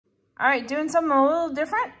All right, doing something a little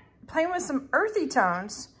different, playing with some earthy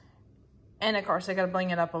tones. And of course, I gotta bling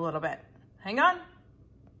it up a little bit. Hang on.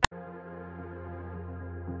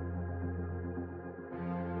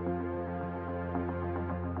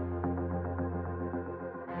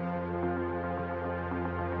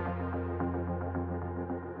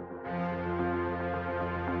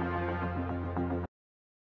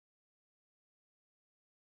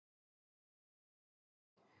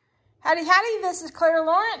 Howdy, howdy, this is Clara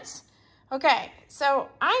Lawrence. Okay, so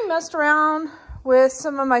I messed around with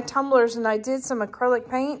some of my tumblers and I did some acrylic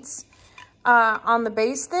paints on the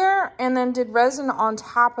base there and then did resin on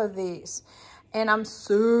top of these. And I'm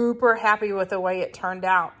super happy with the way it turned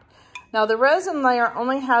out. Now the resin layer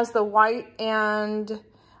only has the white and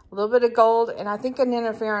a little bit of gold and I think an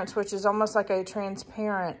interference, which is almost like a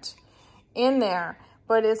transparent in there,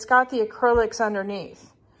 but it's got the acrylics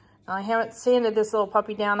underneath. Now, I haven't sanded this little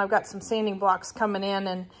puppy down. I've got some sanding blocks coming in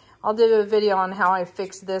and I'll do a video on how I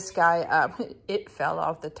fixed this guy up. It fell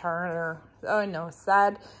off the turner. Oh, I know, it's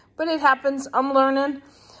sad, but it happens. I'm learning.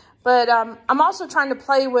 But I'm also trying to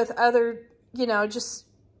play with other, you know, just,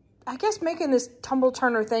 I guess, making this tumble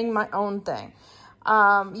turner thing my own thing.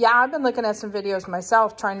 Yeah, I've been looking at some videos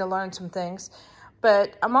myself, trying to learn some things.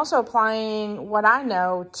 But I'm also applying what I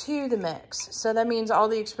know to the mix. So that means all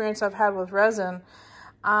the experience I've had with resin,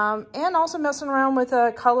 and also messing around with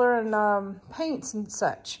color and paints and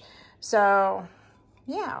such. So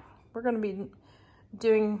yeah, we're going to be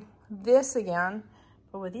doing this again,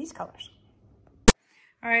 but with these colors.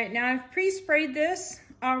 All right, now I've pre-sprayed this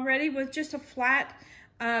already with just a flat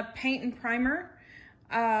paint and primer.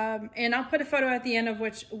 And I'll put a photo at the end of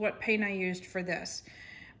what paint I used for this.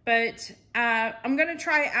 But I'm going to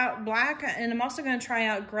try out black, and I'm also going to try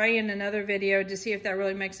out gray in another video to see if that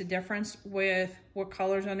really makes a difference with what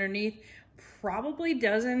colors underneath. Probably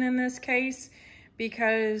doesn't in this case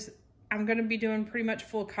because I'm going to be doing pretty much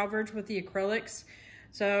full coverage with the acrylics.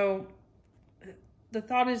 So the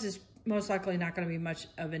thought is most likely not going to be much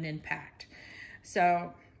of an impact.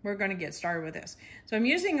 So we're going to get started with this. So I'm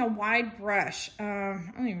using a wide brush. I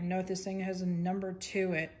don't even know if this thing has a number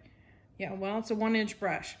to it. Yeah, well, it's a 1-inch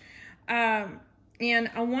brush. And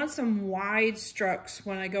I want some wide strokes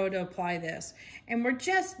when I go to apply this. And we're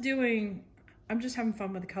just doing, I'm just having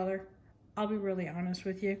fun with the color. I'll be really honest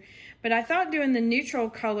with you. But I thought doing the neutral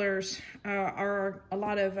colors are a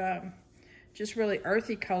lot of just really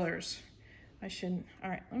earthy colors. I shouldn't, all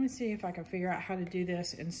right, let me see if I can figure out how to do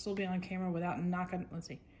this and still be on camera without knocking, let's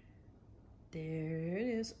see. There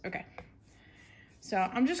it is, okay. So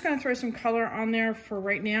I'm just gonna throw some color on there for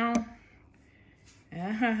right now.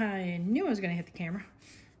 I knew I was going to hit the camera.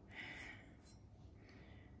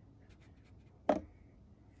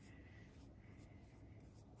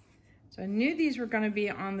 So I knew these were going to be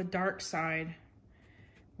on the dark side.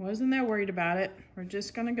 Wasn't that worried about it. We're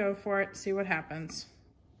just going to go for it, see what happens.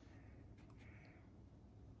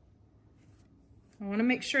 I want to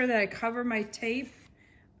make sure that I cover my tape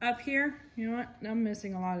up here. You know what? I'm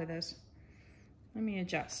missing a lot of this. Let me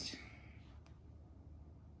adjust.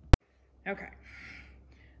 Okay.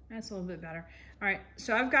 That's a little bit better. All right,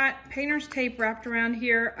 so I've got painter's tape wrapped around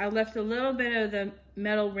here. I left a little bit of the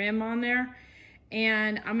metal rim on there,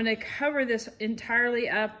 and I'm gonna cover this entirely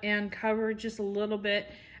up and cover just a little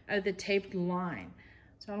bit of the taped line.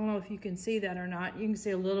 So I don't know if you can see that or not. You can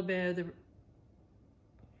see a little bit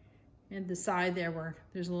of the side there where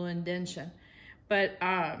there's a little indentation. But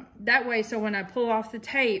that way, so when I pull off the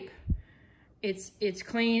tape, it's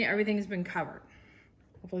clean, everything's been covered.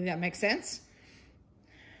 Hopefully that makes sense.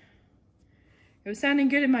 It was sounding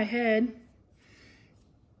good in my head.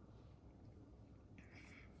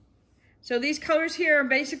 So these colors here are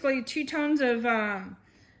basically 2 tones of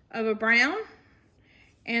a brown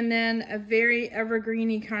and then a very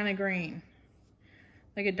evergreeny kind of green,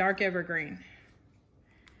 like a dark evergreen.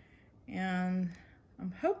 And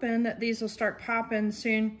I'm hoping that these will start popping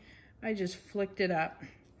soon. I just flicked it up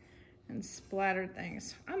and splattered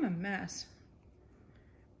things. I'm a mess,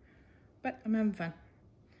 but I'm having fun.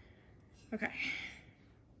 Okay,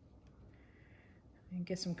 and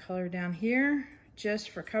get some color down here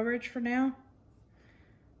just for coverage for now.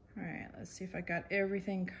 All right, let's see if I got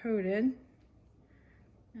everything coated.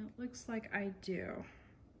 It looks like I do.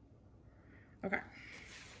 Okay,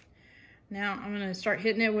 now I'm gonna start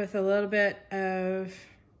hitting it with a little bit of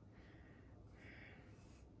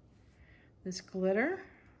this glitter.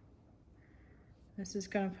 This is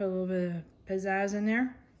gonna put a little bit of pizzazz in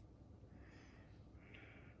there.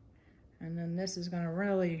 And then this is gonna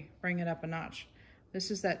really bring it up a notch.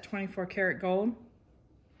 This is that 24 karat gold.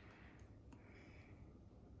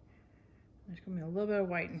 There's gonna be a little bit of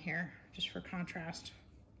white in here, just for contrast.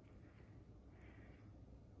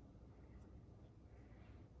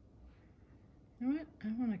 You know what? I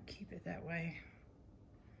want to keep it that way.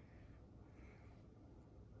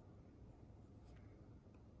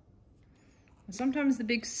 And sometimes the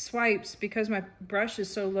big swipes, because my brush is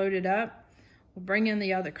so loaded up, will bring in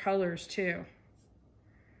the other colors too.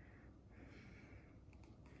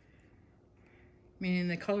 Meaning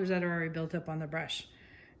the colors that are already built up on the brush.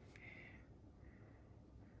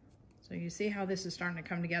 So you see how this is starting to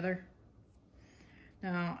come together?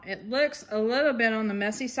 Now, it looks a little bit on the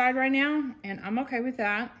messy side right now, and I'm okay with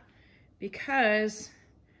that because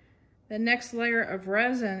the next layer of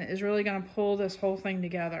resin is really going to pull this whole thing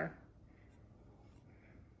together.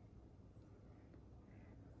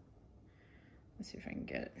 Let's see if I can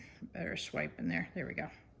get a better swipe in there. There we go.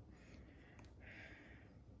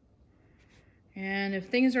 And if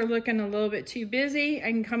things are looking a little bit too busy, I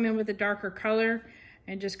can come in with a darker color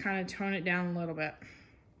and just kind of tone it down a little bit.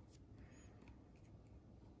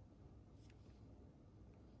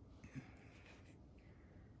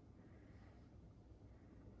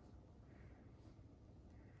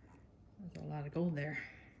 There's a lot of gold there.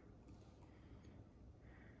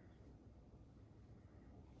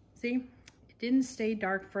 See, it didn't stay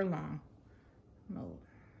dark for long.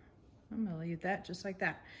 I'm gonna leave that just like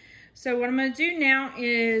that. So what I'm gonna do now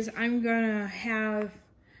is I'm gonna have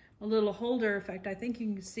a little holder. In fact, I think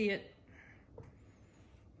you can see it.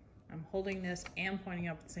 I'm holding this and pointing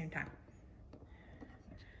up at the same time.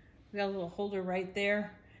 We got a little holder right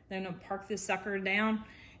there. Then I'm gonna park this sucker down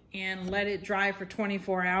and let it dry for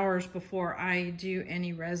 24 hours before I do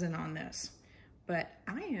any resin on this. But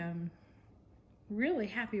I am really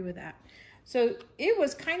happy with that. So it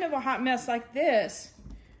was kind of a hot mess like this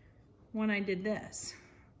when I did this.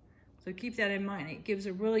 So keep that in mind. It gives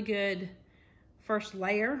a really good first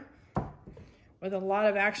layer with a lot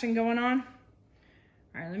of action going on.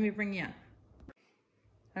 All right, let me bring you in.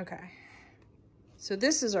 Okay, so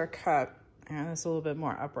this is our cup, and it's a little bit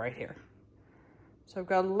more upright here. So I've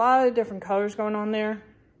got a lot of different colors going on there,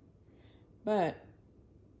 but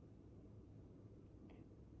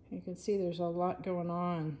you can see there's a lot going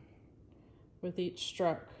on with each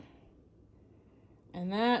stroke.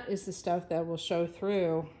 And that is the stuff that will show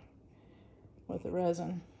through with the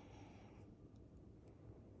resin.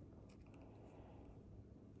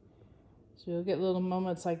 So you'll get little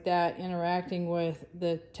moments like that interacting with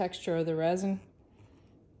the texture of the resin,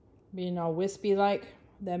 being all wispy like.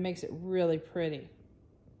 That makes it really pretty.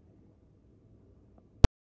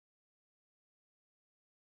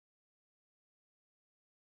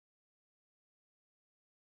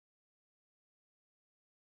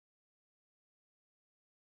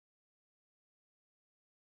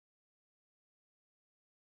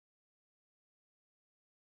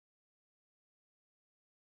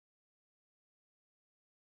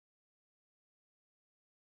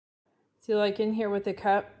 See, like in here with the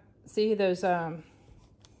cup, see those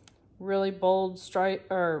really bold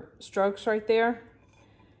strokes right there?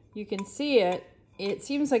 You can see it. It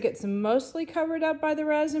seems like it's mostly covered up by the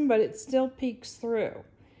resin, but it still peeks through.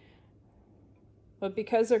 But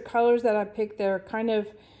because they're colors that I picked, they're kind of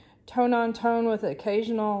tone on tone with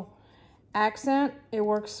occasional accent. It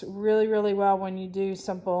works really, really well when you do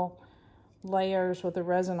simple layers with the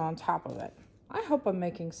resin on top of it. I hope I'm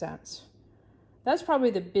making sense. That's probably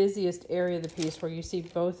the busiest area of the piece where you see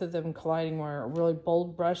both of them colliding, where a really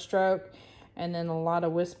bold brush stroke and then a lot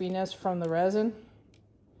of wispiness from the resin.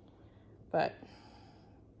 But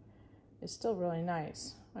it's still really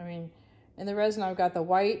nice. I mean, in the resin I've got the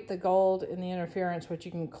white, the gold, and the interference, which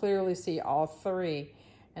you can clearly see all three,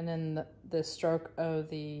 and then the stroke of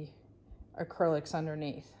the acrylics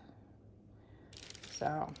underneath.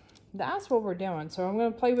 So that's what we're doing. So I'm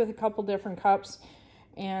going to play with a couple different cups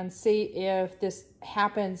and see if this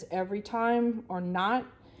happens every time or not.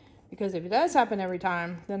 Because if it does happen every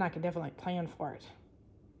time, then I can definitely plan for it.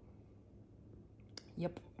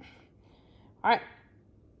 Yep. All right.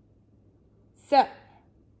 So,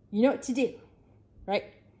 you know what to do, right?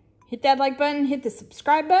 Hit that like button, hit the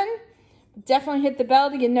subscribe button. Definitely hit the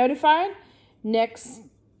bell to get notified next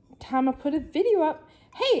time I put a video up.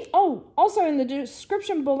 Hey, oh, also in the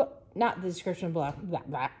description below, not the description below, blah,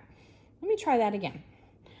 blah. Let me try that again.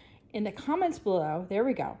 In the comments below, there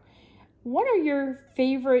we go. What are your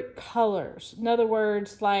favorite colors? In other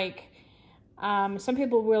words, like some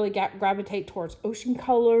people really gravitate towards ocean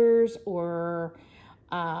colors, or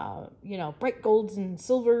you know, bright golds and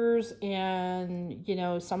silvers, and you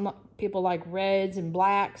know, some people like reds and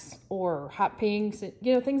blacks or hot pinks, and,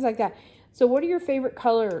 you know, things like that. So what are your favorite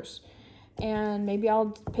colors? And maybe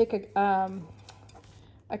I'll pick a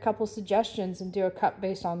couple suggestions and do a cup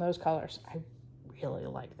based on those colors. I really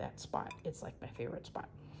like that spot. It's like my favorite spot.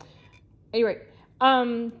 Anyway,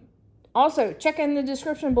 Also, check in the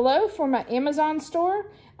description below for my Amazon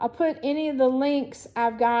store. I'll put any of the links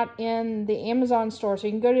I've got in the Amazon store, so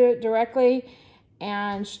you can go to it directly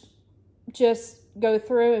and just go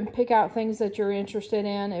through and pick out things that you're interested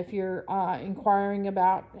in if you're inquiring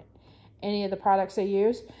about any of the products they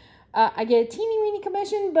use. I get a teeny weeny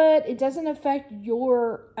commission, but it doesn't affect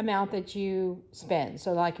your amount that you spend.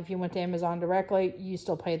 So like if you went to Amazon directly, you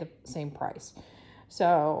still pay the same price.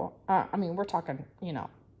 So, I mean, we're talking, you know,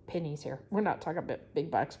 pennies here. We're not talking about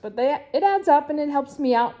big bucks, but it adds up and it helps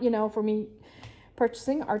me out, you know, for me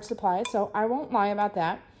purchasing art supplies. So I won't lie about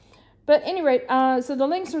that. But at any rate, so the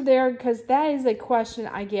links are there because that is a question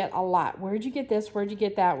I get a lot. Where'd you get this? Where'd you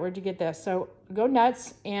get that? Where'd you get this? So go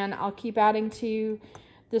nuts, and I'll keep adding to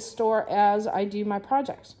this store as I do my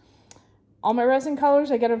projects. All my resin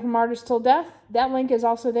colors, I get them from Artist Till Death. That link is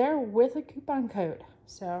also there with a coupon code.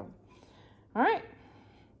 So, all right.